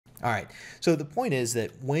All right, so the point is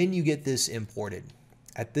that when you get this imported,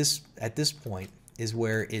 at this point is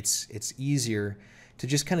where it's easier to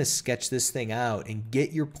just kind of sketch this thing out and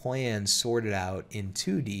get your plan sorted out in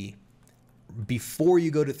 2D before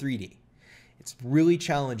you go to 3D. It's really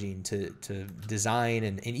challenging to design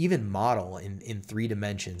and even model in 3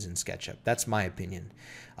 dimensions in SketchUp. That's my opinion.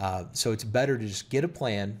 So it's better to just get a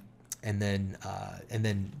plan and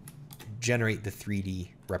then generate the 3D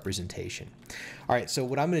representation. All right, so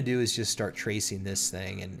what I'm going to do is just start tracing this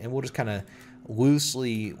thing, and we'll just kind of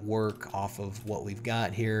loosely work off of what we've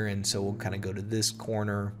got here. And so we'll kind of go to this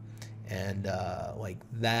corner and like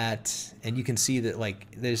that, and you can see that like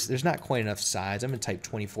there's not quite enough sides. I'm going to type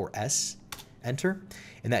 24S, enter,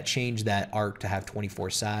 and that changed that arc to have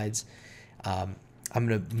 24 sides. I'm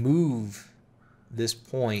going to move this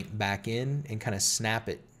point back in and kind of snap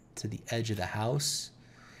it to the edge of the house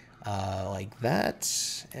like that,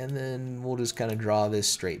 and then we'll just kind of draw this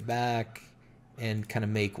straight back and kind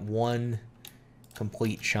of make one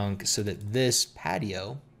complete chunk so that this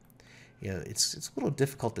patio, you know, it's a little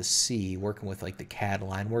difficult to see working with like the CAD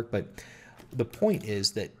line work, but the point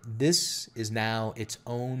is that this is now its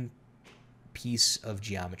own piece of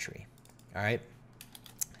geometry. All right,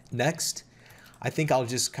 next I think I'll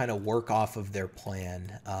just kind of work off of their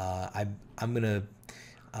plan. I'm gonna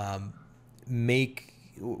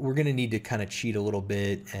we're gonna need to kind of cheat a little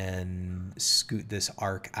bit and scoot this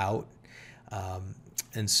arc out.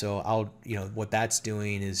 And so I'll, you know, what that's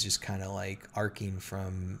doing is just kind of like arcing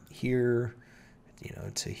from here, you know,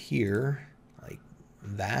 to here, like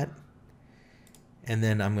that. And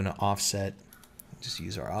then I'm going to offset, just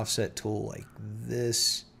use our offset tool like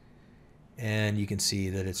this. And you can see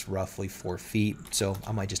that it's roughly 4 feet. So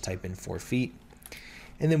I might just type in 4 feet.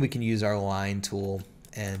 And then we can use our line tool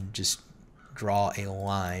and just draw a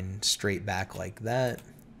line straight back like that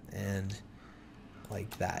and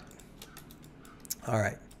like that. All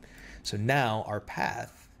right, so now our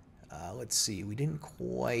path, let's see, we didn't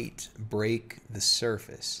quite break the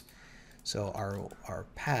surface. So our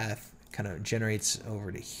path kind of generates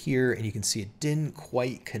over to here, and you can see it didn't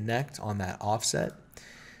quite connect on that offset.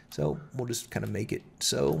 So we'll just kind of make it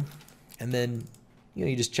so, and then, you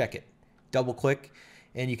know, you just check it, double click,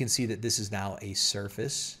 and you can see that this is now a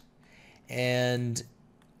surface. And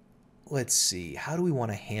let's see, how do we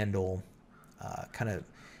want to handle kind of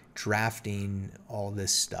drafting all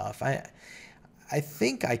this stuff? I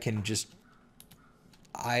think I can just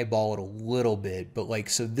eyeball it a little bit, but like,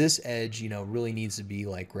 so this edge, you know, really needs to be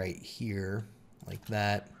like right here, like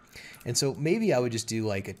that. And so maybe I would just do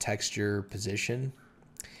like a texture position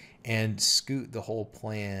and scoot the whole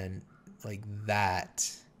plan like that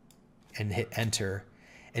and hit enter.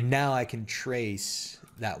 And now I can trace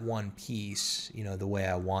that one piece, you know, the way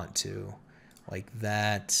I want to, like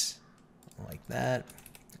that,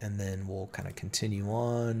 and then we'll kind of continue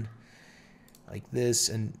on like this.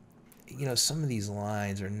 And you know, some of these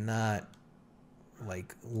lines are not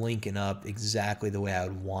like linking up exactly the way I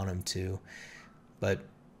would want them to, but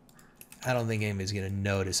I don't think anybody's gonna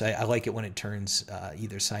notice. I like it when it turns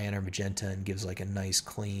either cyan or magenta and gives like a nice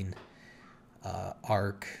clean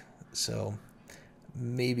arc. So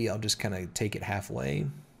maybe I'll just kind of take it halfway.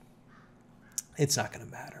 It's not gonna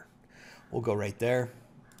matter. We'll go right there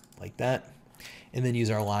like that, and then use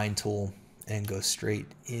our line tool and go straight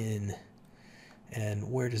in.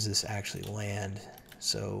 And where does this actually land?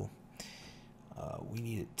 So we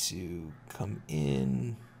need it to come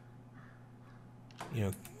in, you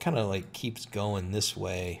know, kind of like keeps going this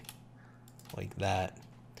way like that.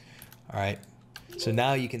 All right, so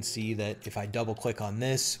now you can see that if I double click on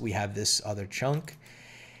this, we have this other chunk.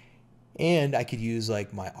 And I could use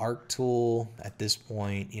like my arc tool at this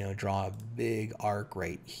point, you know, draw a big arc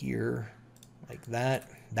right here like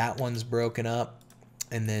that. That one's broken up.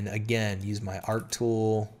 And then again, use my arc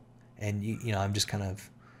tool, and you know, I'm just kind of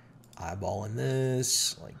eyeballing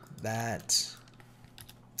this like that.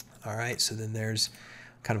 All right, so then there's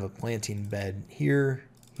kind of a planting bed here,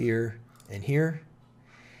 here, and here.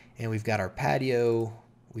 And we've got our patio,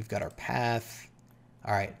 we've got our path.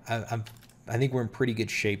 All right, I think we're in pretty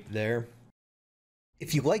good shape there.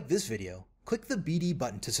 If you like this video, click the BD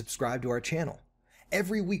button to subscribe to our channel.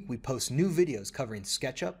 Every week we post new videos covering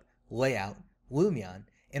SketchUp, layout, Lumion,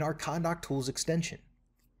 and our Condoc Tools extension.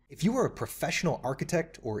 If you are a professional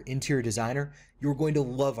architect or interior designer, you're going to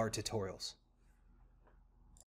love our tutorials.